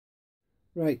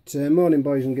Right, morning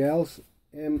boys and girls.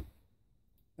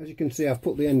 As you can see, I've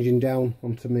put the engine down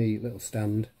onto my little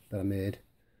stand that I made,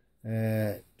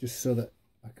 just so that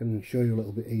I can show you a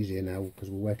little bit easier now, because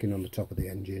we're working on the top of the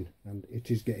engine and it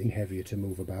is getting heavier to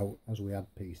move about as we add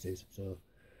pieces. So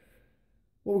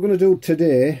what we're going to do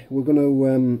today, we're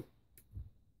going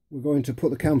to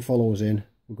put the cam followers in,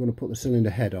 we're going to put the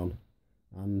cylinder head on,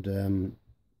 and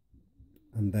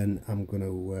then I'm going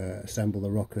to assemble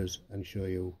the rockers and show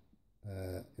you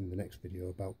in the next video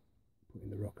about putting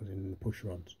the rockers in and the push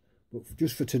rods. But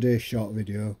just for today's short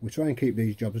video, we try and keep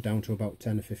these jobs down to about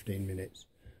 10 or 15 minutes.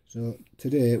 So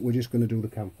today we're just going to do the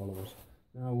cam followers.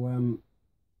 Now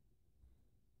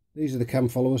these are the cam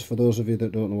followers, for those of you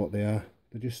that don't know what they are.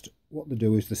 They're just, what they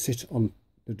do is they sit on,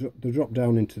 they drop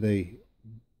down into the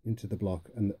block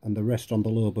and they rest on the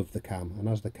lobe of the cam, and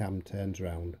as the cam turns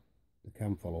round, the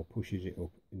cam follower pushes it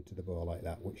up into the bore like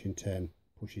that, which in turn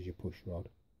pushes your push rod,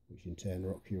 which in turn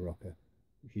rocks your rocker,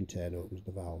 which in turn opens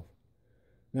the valve.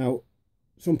 Now,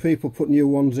 some people put new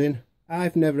ones in.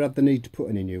 I've never had the need to put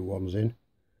any new ones in.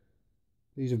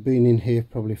 These have been in here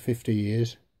probably 50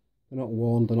 years. They're not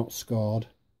worn, they're not scarred.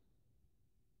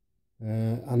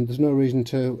 And there's no reason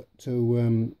to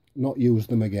not use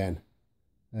them again.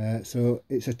 So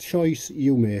it's a choice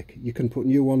you make. You can put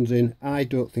new ones in. I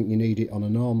don't think you need it on a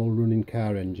normal running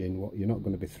car engine. What you're not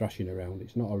going to be thrashing around.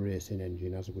 It's not a racing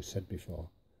engine, as we said before.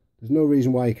 There's no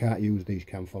reason why you can't use these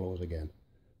cam followers again.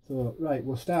 So right,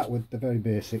 we'll start with the very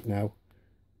basic now.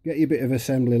 Get your bit of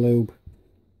assembly lube,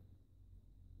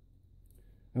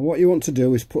 and what you want to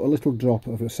do is put a little drop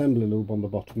of assembly lube on the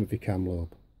bottom of your cam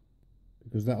lobe,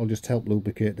 because that'll just help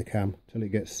lubricate the cam till it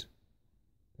gets.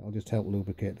 That'll just help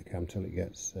lubricate the cam till it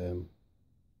gets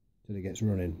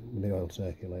running with the oil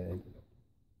circulating.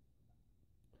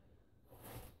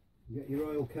 Get your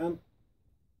oil can.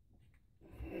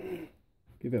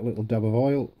 Give it a little dab of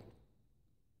oil.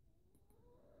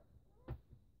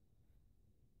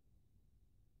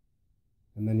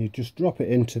 And then you just drop it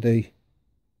into the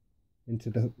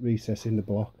recess in the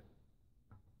block.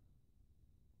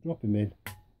 Drop him in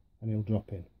and he'll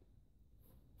drop in.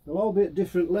 They'll all be at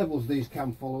different levels, these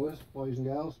cam followers, boys and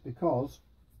girls, because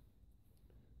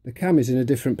the cam is in a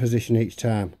different position each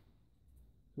time.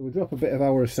 So we drop a bit of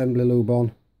our assembly lube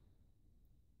on.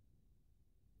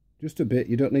 Just a bit,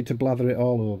 you don't need to blather it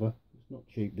all over. It's not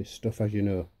cheap, this stuff, as you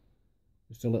know.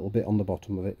 Just a little bit on the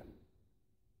bottom of it.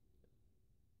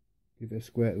 Give it a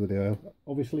squirt with the oil.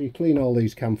 Obviously you clean all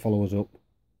these cam followers up.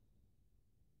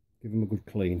 Give them a good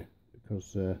clean,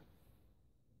 because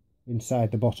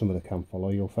inside the bottom of the cam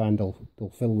follower you'll find they'll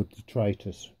fill with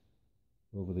detritus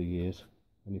over the years,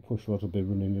 and your push rods will be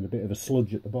running in a bit of a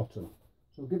sludge at the bottom.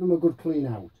 So give them a good clean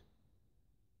out.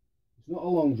 It's not a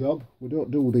long job. We don't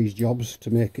do these jobs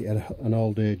to make it an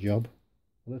all-day job.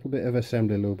 A little bit of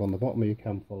assembly lube on the bottom of your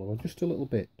cam follower, just a little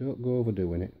bit. Don't go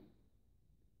overdoing it.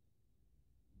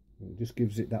 It just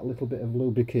gives it that little bit of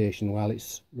lubrication while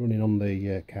it's running on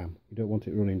the cam. You don't want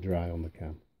it running dry on the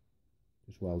cam,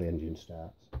 just while the engine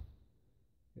starts.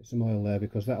 Get some oil there,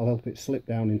 because that'll help it slip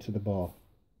down into the bore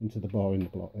in the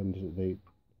block, into the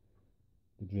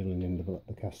drilling in the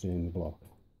casting in the block.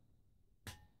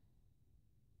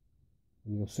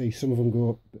 And you'll see some of them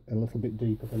go a little bit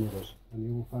deeper than others, and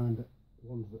you will find that the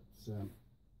ones that's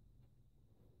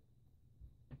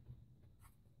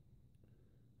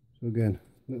so again,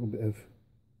 a little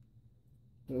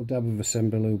dab of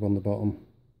assembly lube on the bottom,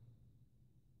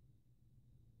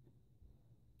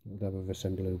 little dab of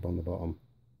assembly lube on the bottom,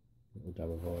 little dab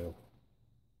of oil,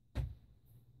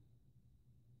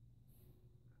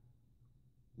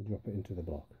 and drop it into the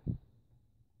block.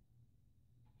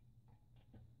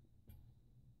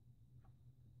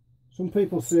 Some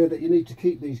people say that you need to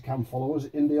keep these cam followers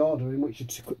in the order in which you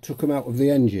took them out of the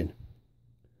engine.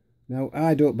 Now,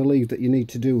 I don't believe that you need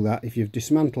to do that. If you've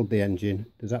dismantled the engine,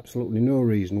 there's absolutely no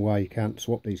reason why you can't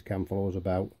swap these cam followers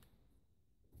about.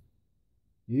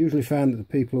 You usually find that the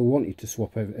people who want you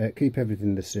to keep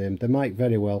everything the same, they might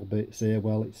very well say,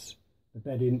 well, it's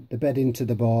the bed into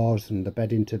the bars, and the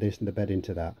bed into this, and the bed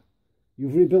into that.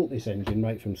 You've rebuilt this engine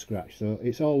right from scratch, so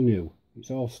it's all new. It's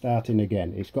all starting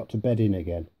again. It's got to bed in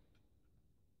again.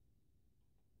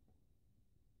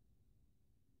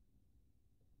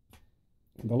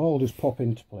 They'll all just pop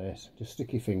into place. Just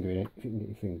stick your finger in it, if you can get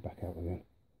your finger back out again.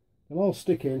 They'll all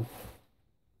stick in,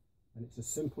 and it's as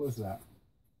simple as that.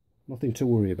 Nothing to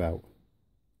worry about.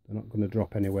 They're not going to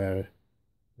drop anywhere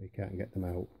where you can't get them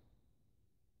out.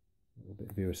 A little bit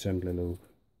of your assembly lube.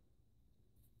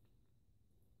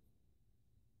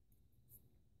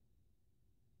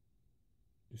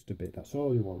 Just a bit, that's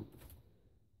all you want.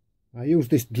 I use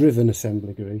this driven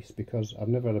assembly grease because I've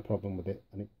never had a problem with it,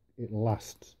 and it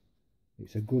lasts.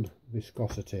 It's a good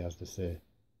viscosity, as they say.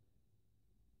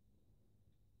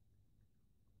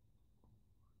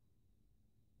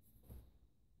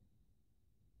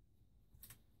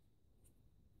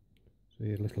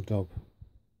 See a little dab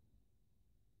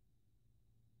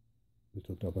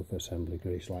of assembly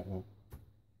grease like that.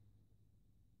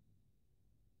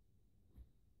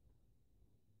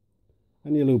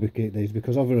 And you lubricate these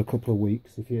because over a couple of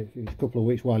weeks, if it's a couple of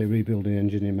weeks while you're rebuilding the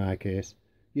engine, in my case,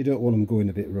 you don't want them going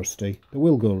a bit rusty. They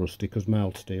will go rusty because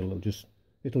mild steel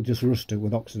it'll just rust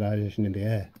with oxidation in the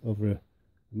air. Over a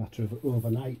matter of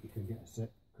overnight, you can get a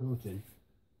set coating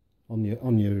on your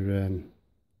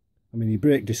I mean, your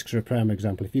brake discs are a prime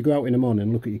example. If you go out in the morning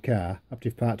and look at your car after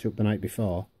you've parked it up the night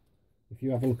before, if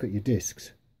you have a look at your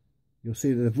discs, you'll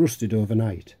see that they've rusted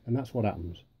overnight, and that's what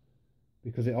happens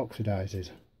because it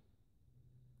oxidises.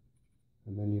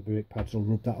 And then your brake pads will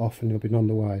rub that off and you'll be none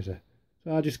the wiser.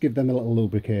 So I just give them a little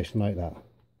lubrication like that.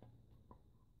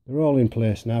 They're all in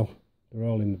place now. They're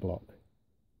all in the block.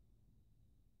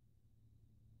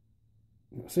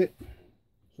 That's it.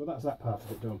 So that's that part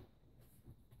of it done.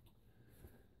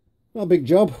 Not a big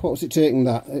job. What was it taking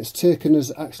that? It's taken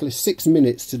us actually 6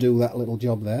 minutes to do that little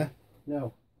job there.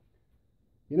 Now,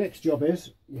 your next job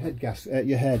is your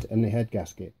head and the head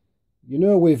gasket. You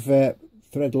know, we've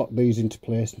thread locked these into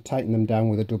place and tighten them down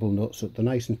with a double nut so that they're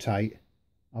nice and tight.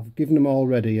 I've given them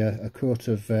already a coat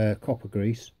of copper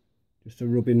grease, just to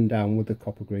rub in down with the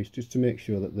copper grease, just to make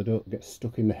sure that they don't get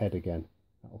stuck in the head again.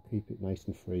 That'll keep it nice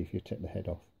and free if you take the head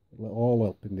off. It'll all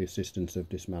help in the assistance of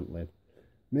dismantling.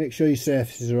 Make sure your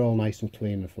surfaces are all nice and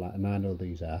clean and flat, and I know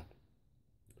these are.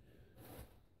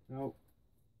 Now,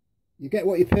 you get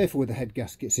what you pay for with the head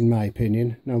gaskets, in my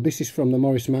opinion. Now, this is from the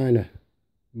Morris Minor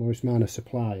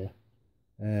supplier.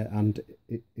 And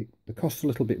they cost a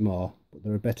little bit more, but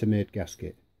they're a better made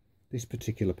gasket. This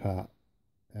particular part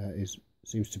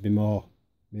seems to be more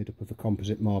made up of a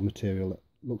composite material that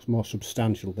looks more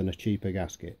substantial than a cheaper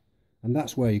gasket, and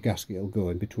that's where your gasket will go,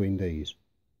 in between these,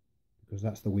 because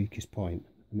that's the weakest point,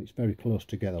 and it's very close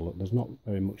together. Look, there's not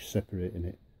very much separating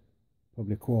it,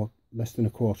 probably less than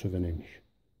a quarter of an inch,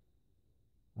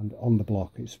 and on the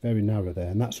block it's very narrow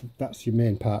there, and that's your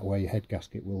main part where your head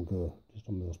gasket will go, just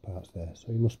on those parts there.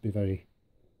 So you must be very...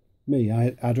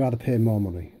 I'd rather pay more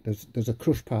money. There's a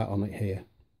crush part on it here,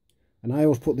 and I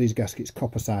always put these gaskets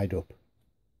copper side up.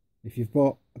 If you've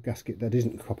bought a gasket that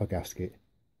isn't a copper gasket,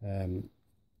 it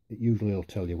usually will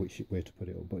tell you which way to put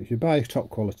it up, but if you buy a top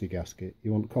quality gasket,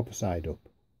 you want copper side up,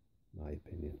 in my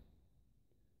opinion.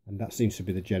 And that seems to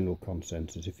be the general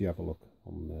consensus. If you have a look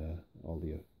on all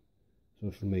the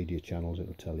social media channels,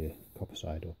 it'll tell you copper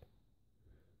side up.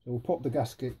 So we'll pop the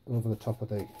gasket over the top of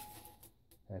the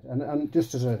head, and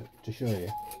just to show you,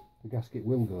 the gasket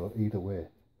will go either way.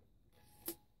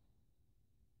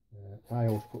 I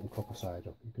always put them copper side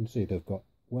up. You can see they've got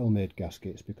well-made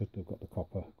gaskets because they've got the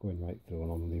copper going right through,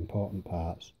 and on the important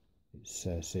parts it's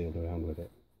sealed around with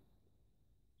it.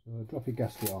 So drop your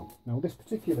gasket on. Now, this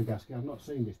particular gasket, I've not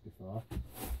seen this before.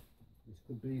 This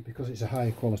could be because it's a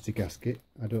higher quality gasket,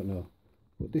 I don't know.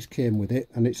 But this came with it,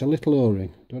 and it's a little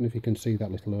O-ring. Don't know if you can see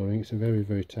that little O-ring. It's a very,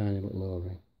 very tiny little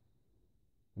O-ring.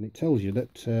 And it tells you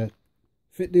that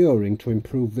fit the O-ring to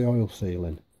improve the oil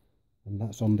sealing. And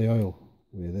that's on the oil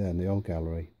way there in the oil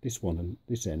gallery. This one and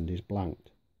this end is blanked.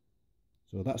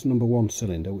 So that's #1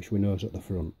 cylinder, which we know is at the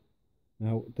front.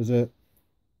 Now, there's a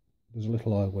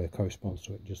little oil weigh corresponds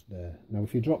to it just there. Now,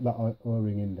 if you drop that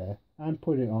O-ring in there, I'm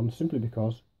putting it on simply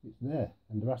because it's there,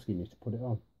 and they're asking you to put it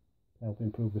on to help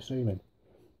improve the sealing.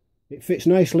 It fits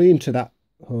nicely into that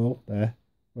hole there,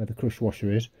 where the crush washer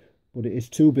is, but it is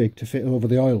too big to fit over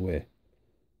the oil weigh.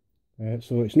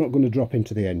 So it's not going to drop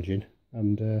into the engine,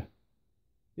 and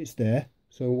it's there,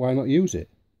 so why not use it?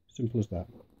 Simple as that.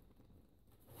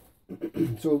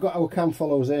 So we've got our cam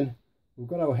follows in, we've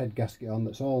got our head gasket on,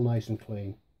 that's all nice and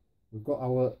clean. We've got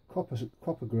our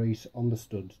copper grease on the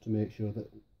studs to make sure that,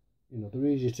 you know, they're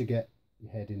easier to get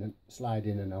your head in and slide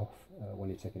in and off when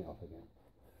you're taking it off again.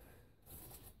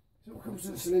 So it comes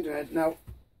to the cylinder head. Now,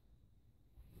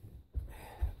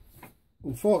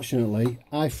 unfortunately,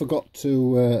 I forgot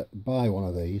to buy one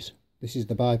of these. This is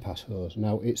the bypass hose.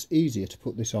 Now, it's easier to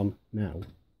put this on now,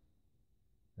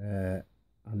 and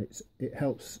it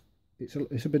helps.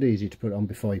 It's a bit easier to put it on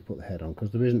before you put the head on,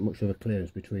 because there isn't much of a clearance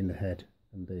between the head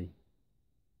and the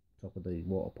top of the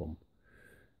water pump.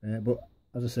 But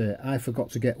as I say, I forgot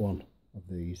to get one of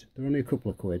these. They're only a couple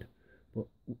of quid, but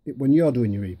when you're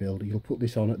doing your rebuild, you'll put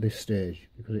this on at this stage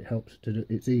because it helps to do.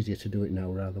 It's easier to do it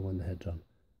now rather than when the head's on.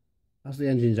 As the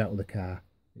engine's out of the car,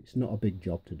 it's not a big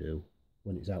job to do.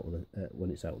 when it's out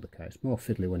of the car. It's more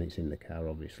fiddly when it's in the car,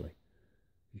 obviously.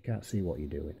 You can't see what you're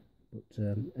doing. But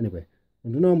anyway,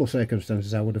 under normal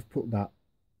circumstances, I would have put that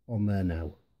on there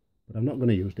now. But I'm not going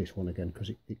to use this one again because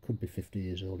it could be 50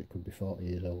 years old, it could be 40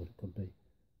 years old, it could be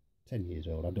 10 years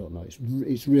old. I don't know.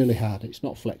 It's really hard. It's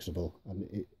not flexible,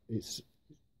 and it's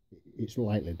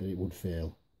likely that it would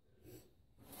fail.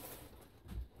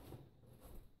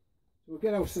 So we'll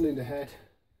get our cylinder head.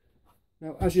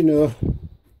 Now, as you know,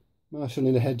 my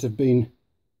cylinder heads have been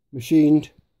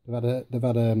machined. They've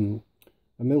had a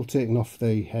mill taken off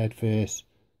the head face.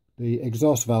 The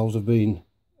exhaust valves have been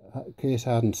case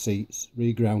hardened seats,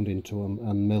 reground into them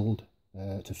and milled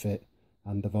to fit,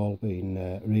 and they've all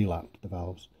been relapped, the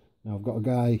valves. Now I've got a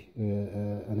guy,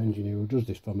 an engineer who does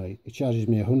this for me. He charges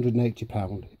me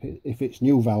 £180 if it's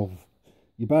new valve.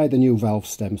 You buy the new valve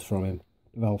stems from him,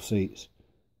 the valve seats.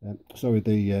 Sorry,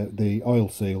 the oil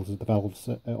seals, the valve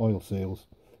oil seals.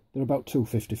 They're about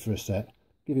 £2.50 for a set.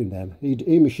 Give him them.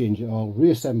 He machines it all,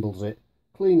 reassembles it,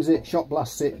 cleans it, shot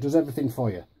blasts it, does everything for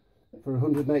you. For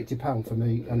 £180 for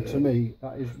me, and to me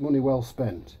that is money well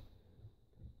spent.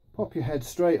 Pop your head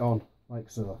straight on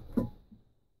like so.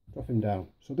 Drop him down.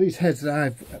 So these heads that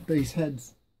I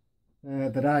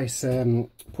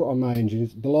put on my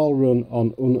engines, they'll all run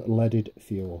on unleaded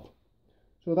fuel.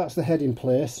 So that's the head in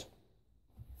place.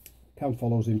 Cam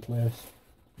follows in place,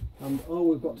 and all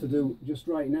we've got to do just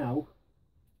right now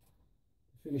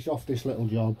to finish off this little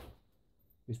job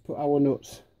is put our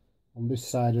nuts on this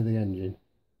side of the engine.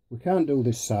 We can't do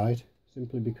this side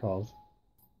simply because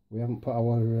we haven't put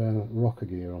our rocker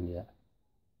gear on yet.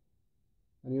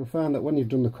 And you'll find that when you've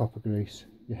done the copper grease,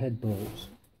 your head bolts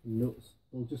and nuts,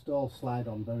 they'll just all slide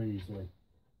on very easily.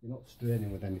 You're not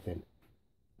straining with anything.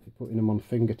 If you're putting them on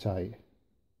finger tight,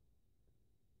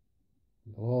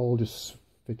 they'll all just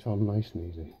fit on nice and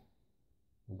easy.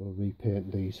 And we'll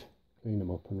repaint these, clean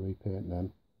them up and repaint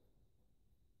them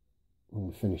when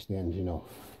we finish the engine off.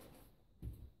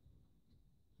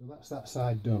 So that's that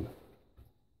side done.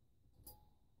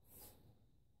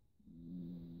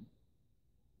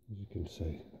 As you can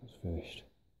see, that's finished.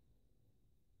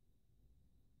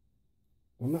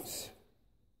 And that's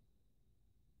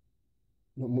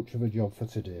not much of a job for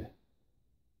today.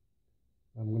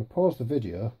 I'm going to pause the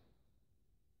video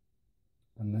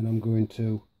and then I'm going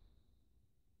to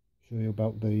show you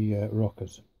about the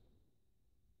rockers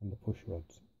and the push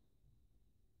rods.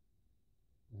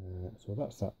 So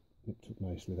that's that nipped up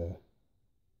nicely there.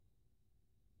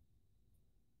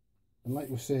 And like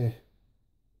we say,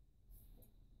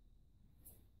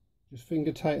 just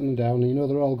finger tighten them down, and you know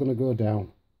they're all going to go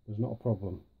down. There's not a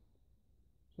problem.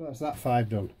 So that's that 5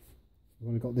 done. We've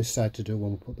only got this side to do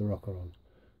when we put the rocker on.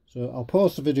 So I'll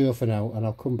pause the video for now and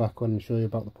I'll come back and show you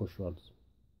about the push rods.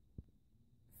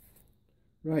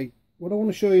 Right, what I want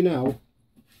to show you now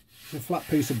is a flat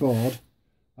piece of board.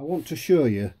 I want to show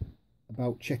you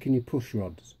about checking your push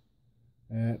rods.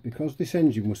 Because this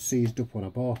engine was seized up when I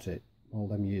bought it all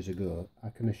them years ago, I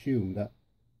can assume that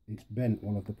it's bent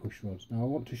one of the push rods. Now I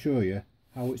want to show you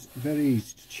how it's very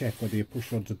easy to check whether your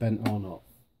push rods are bent or not.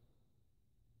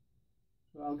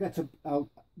 So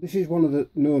this is one of the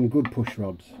known good push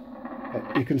rods.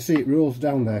 You can see it rolls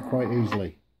down there quite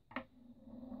easily.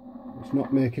 It's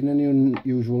not making any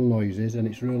unusual noises and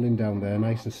it's rolling down there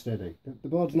nice and steady. The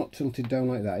board's not tilted down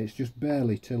like that, it's just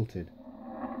barely tilted.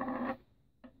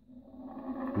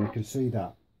 And you can see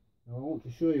that. Now I want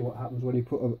to show you what happens when you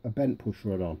put a bent push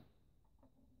rod on.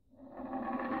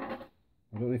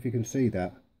 I don't know if you can see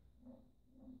that.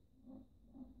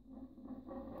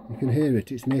 You can hear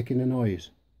it, it's making a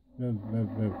noise. And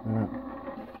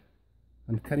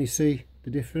can you see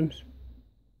the difference?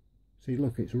 See,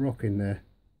 look, it's rocking there.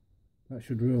 That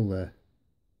should roll there.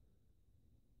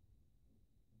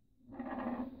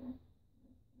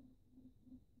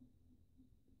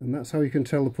 And that's how you can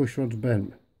tell the push rod's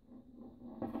bent.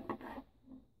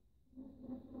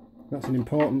 That's an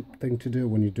important thing to do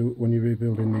when you're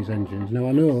rebuilding these engines. Now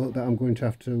I know that I'm going to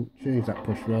have to change that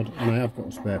push rod, and I have got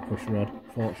a spare push rod,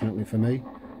 fortunately for me.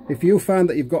 If you find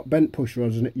that you've got bent push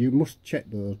rods, you must check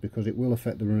those because it will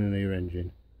affect the running of your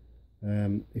engine.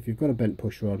 If you've got a bent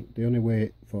push rod, the only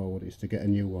way forward is to get a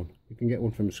new one. You can get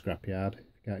one from a scrapyard. If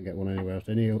you can't get one anywhere else,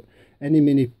 any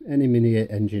mini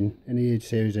engine, any age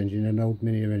series engine, an old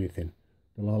mini or anything,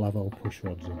 they'll all have old push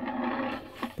rods in.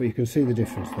 But you can see the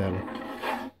difference there. Look.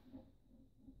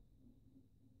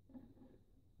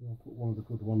 I'll put one of the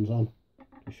good ones on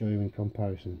to show you in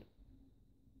comparison.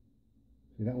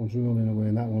 See, that one's rolling away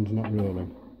and that one's not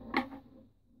rolling.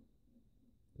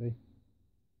 See?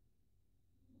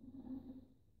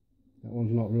 That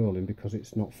one's not rolling because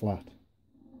it's not flat.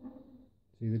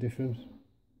 See the difference?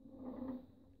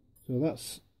 So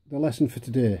that's the lesson for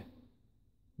today.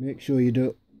 Make sure you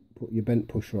don't put your bent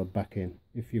push rod back in.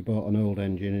 If you bought an old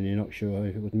engine and you're not sure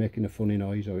if it was making a funny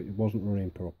noise or it wasn't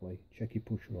running properly, check your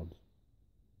push rods.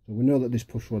 So we know that this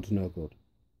push rod's no good.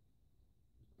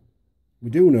 We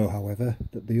do know, however,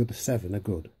 that the other 7 are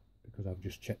good, because I've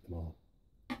just checked them all.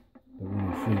 They're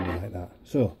running freely like that.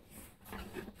 So,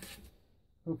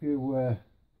 hope you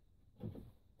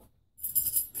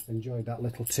enjoyed that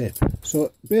little tip.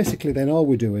 So basically then all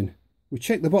we're doing, we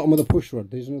check the bottom of the push rod.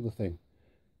 There's another thing.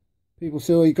 People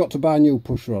say, oh, you've got to buy new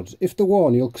push rods. If they're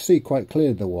worn, you'll see quite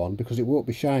clearly they're worn, because it won't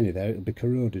be shiny there. It'll be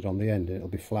corroded on the end. It'll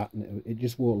be flat and it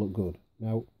just won't look good.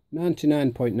 Now,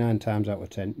 99.9 times out of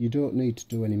 10, you don't need to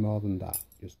do any more than that.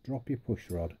 Just drop your push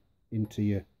rod into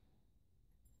your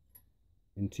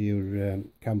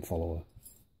cam follower.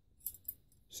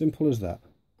 Simple as that.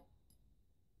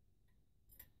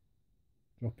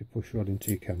 Drop your push rod into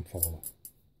your cam follower.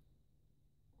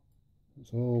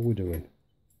 That's all we're doing.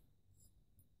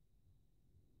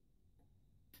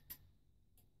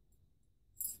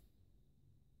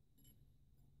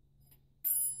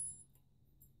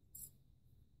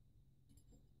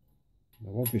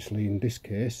 Now obviously in this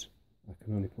case I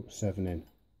can only put 7 in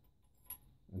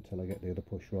until I get the other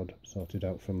push rod sorted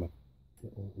out from a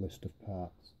little list of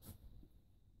parts.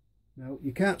 Now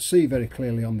you can't see very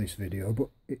clearly on this video, but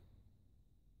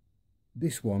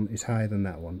this one is higher than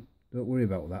that one. Don't worry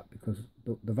about that, because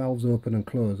the valves open and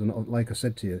close, and like I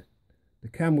said to you, the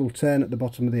cam will turn at the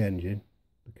bottom of the engine.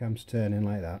 The cam's turning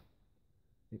like that.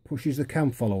 It pushes the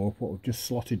cam follower up, what we've just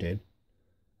slotted in,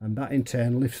 and that in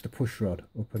turn lifts the push rod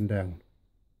up and down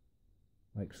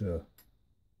like so,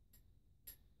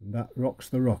 and that rocks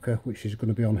the rocker, which is going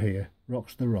to be on here,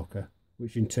 rocks the rocker,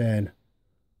 which in turn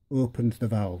opens the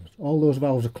valves. All those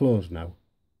valves are closed now.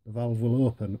 The valve will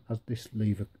open as this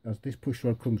push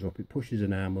rod comes up. It pushes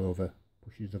an arm over,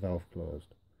 pushes the valve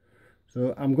closed.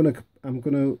 So I'm gonna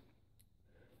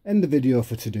end the video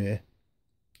for today,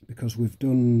 because we've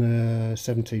done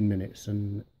 17 minutes,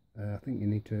 and I think you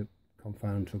need to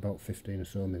confine to about 15 or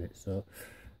so minutes. So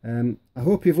I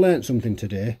hope you've learnt something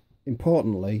today.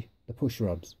 Importantly, the push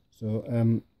rods.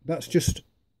 So that's just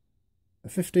a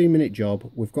 15-minute job.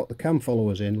 We've got the cam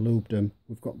followers in, lubed them.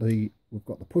 We've got the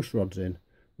push rods in.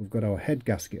 We've got our head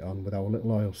gasket on with our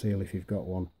little oil seal if you've got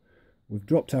one. We've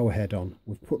dropped our head on.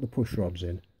 We've put the push rods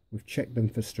in. We've checked them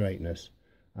for straightness,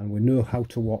 and we know how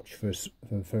to watch for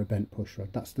a bent push rod.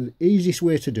 That's the easiest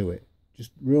way to do it.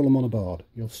 Just roll them on a board.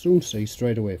 You'll soon see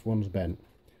straight away if one's bent.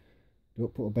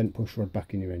 Don't put a bent push rod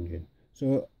back in your engine.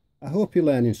 So I hope you're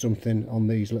learning something on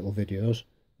these little videos.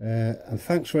 And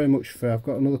thanks very much for, I've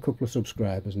got another couple of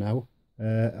subscribers now.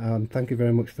 And thank you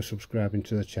very much for subscribing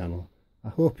to the channel. I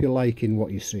hope you're liking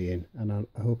what you're seeing, and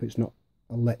I hope it's not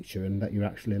a lecture and that you're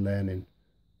actually learning.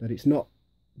 That it's not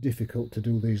difficult to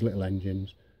do these little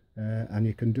engines, and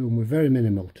you can do them with very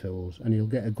minimal tools and you'll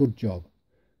get a good job.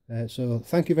 So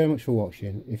thank you very much for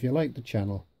watching. If you like the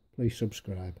channel, please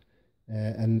subscribe.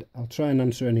 And I'll try and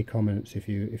answer any comments if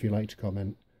you like to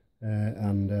comment.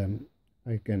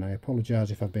 Again, I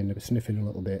apologise if I've been sniffing a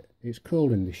little bit. It's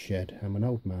cold in this shed. I'm an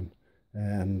old man,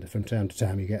 and from time to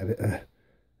time you get a bit of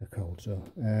a cold. So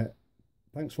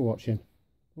thanks for watching.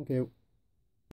 Thank you.